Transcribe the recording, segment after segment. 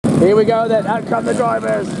Here we go then, out come the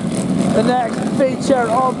drivers. The next feature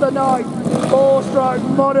of the night, 4-stroke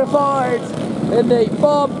modified in the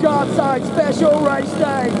Bob Gartside Special Race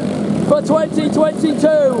Day for 2022.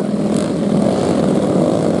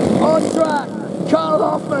 On track, Carl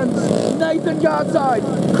Hoffmans, Nathan Gartside,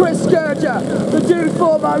 Chris Scourger, the Dude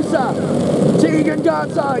Formosa, Tegan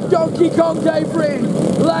Gartside, Donkey Kong Dave Reed,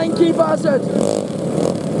 Lanky Buzzard,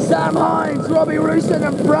 Sam Hines, Robbie Rooson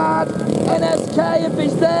and Brad NSK if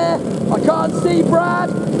he's there. I can't see Brad.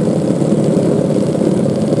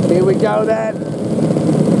 Here we go then.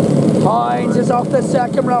 Hines is off the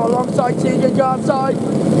second row alongside Tegan Gartside.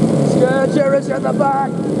 Scourger is at the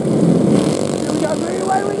back. Here we go,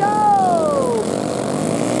 away we go!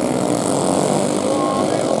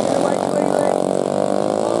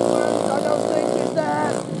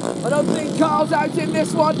 I don't think Carl's out in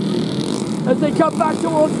this one as they come back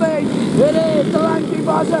towards me. It is the Lanky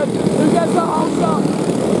Buzzard who gets the whole shot.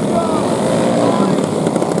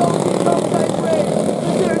 Donkey Kong Dave Reed,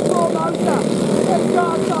 the Dude Formosa, it's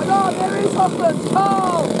Gartside. Oh, there is Hoffman.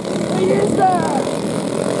 Carl, he is there.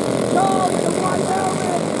 Carl with the white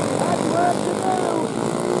helmet has work to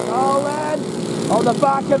do. Carl then on the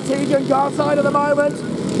back of Tegan Gartside at the moment.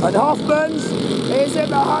 And Hoffmans is in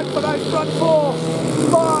the hunt for those front four.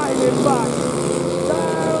 5 in fact.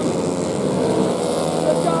 Down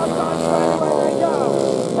the Gartside straightaway they go.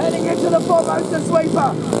 Heading into the Formosa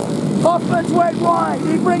sweeper. Hoffmans went wide,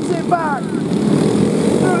 he brings it back.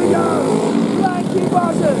 Here we go. Lanky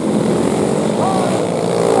Buzzard.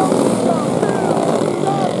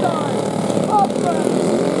 Gartside. Hoffmans.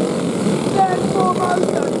 Then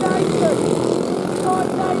Formosa. Nathan. Not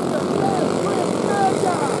Nathan. There's Chris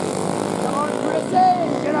Scourger. Come on, Chrissy.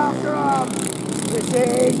 Get after him.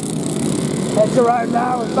 Chrissy. Heads around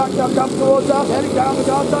now and back up comes towards us. Heading down the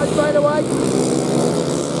Gartside straight away.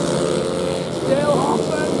 Still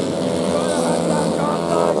Hoffman.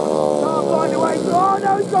 Can't find a way through. Oh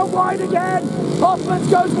no, he's gone wide again. Hoffmans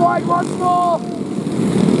goes wide once more.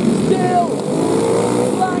 Still,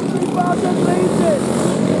 Lanky Buzzard leads it.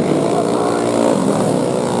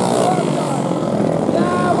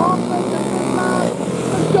 Now Hoffman's a big man.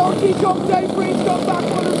 And Donkey Kong Dave Reed's gone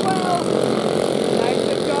backward as well.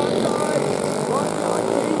 Nathan Gartside. Right behind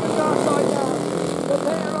Tegan Gartside now. The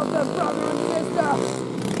pair of the brother and sister.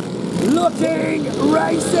 Looking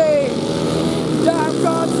racing. Down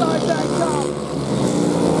Gartside they come.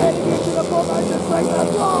 Heading into the Formosa straight up.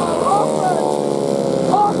 Oh,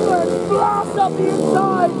 Hoffman blasts up the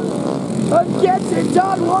inside and gets it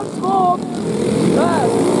done once more.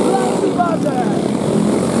 That's Lanky Buzzard.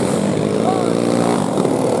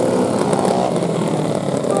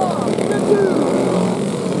 The Dude.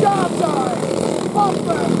 Gartside.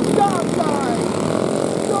 Hoffman. Gartside.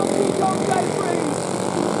 Donkey Kong Dave Reed.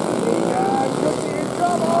 Could be in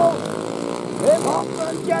trouble. If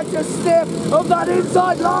Hoffman gets a sniff of that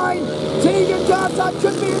inside line, Tegan Gartside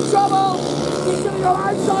could be in trouble. He's going to go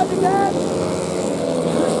outside again.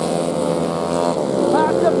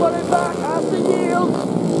 Has to put it back, has to yield.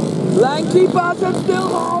 Lanky Buzzard still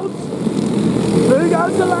holds. Who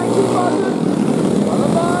goes to Lanky Buzzard? On the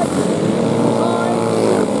bike.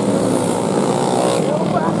 Still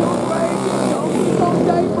back on raging. Donkey Kong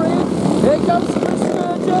Dave Reed. Here comes Chris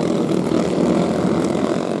Scourger.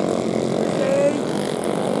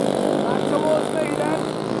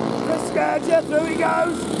 Scourger, through he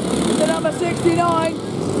goes to number 69,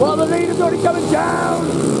 while the leader's already coming down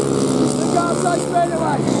the Gartside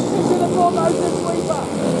straightaway into the Formosa sweeper.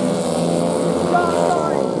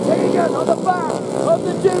 Gartside, Tegan on the back of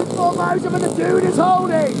the Dude Formosa, but the Dude is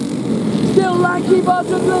holding. Still Lanky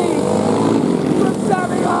Buzzard lead from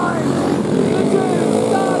Sammy Hines. The Dude,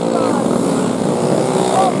 Gartside,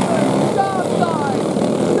 Hoffman, Gartside,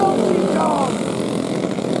 Donkey Kong.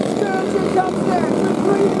 Scourger comes in with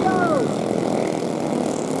 3 to go.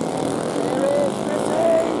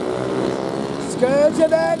 Scourger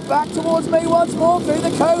then, back towards me once more through the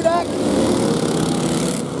Kodak.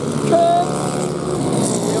 Curve.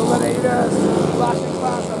 Still the leaders. Flashing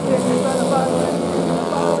past the pitches and the battling. The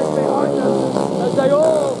battling behind them as they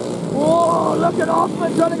all. Whoa, look at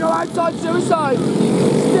Hoffman trying to go outside suicide.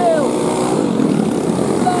 Still.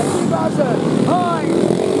 Lanky Buzzard. Hines.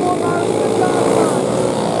 Formosa Gartside.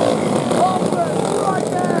 Hoffman right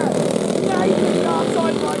there. Nathan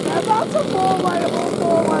Gartside right there. That's a four-way of all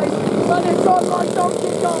four-ways. And it's on like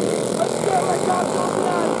Donkey Kong, but still they can't come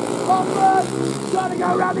down. Hoffman trying to go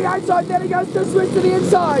around the outside, then he goes to switch to the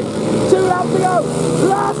inside. 2 laps to go.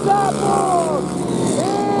 Last lap board.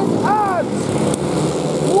 In out.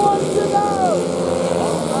 1 to go.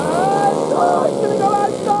 And he's going to go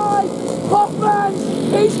outside. Hoffman,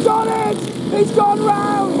 he's got it. He's gone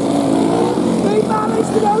round.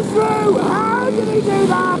 go through. How did he do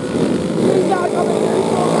that? He's now coming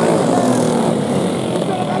neutral right there. He's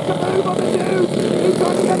going to make a move on the dude. He's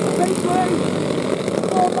trying to get the P3.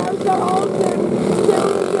 Formosa holds him. Still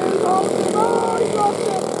the dude holds him. Oh, he's lost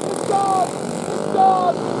it. It's gone. It's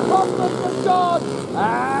gone. Hoffman's has gone.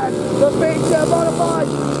 And the feature modified.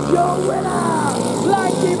 Your winner,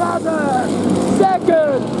 Lanky Buzzard.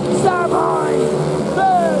 Second, Sam Hines.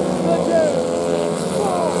 Third, the Duke.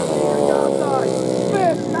 Fourth, Ian Garside.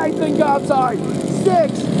 Fifth, Nathan Garside.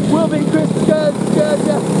 Sixth will be Chris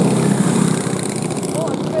Sturgeon.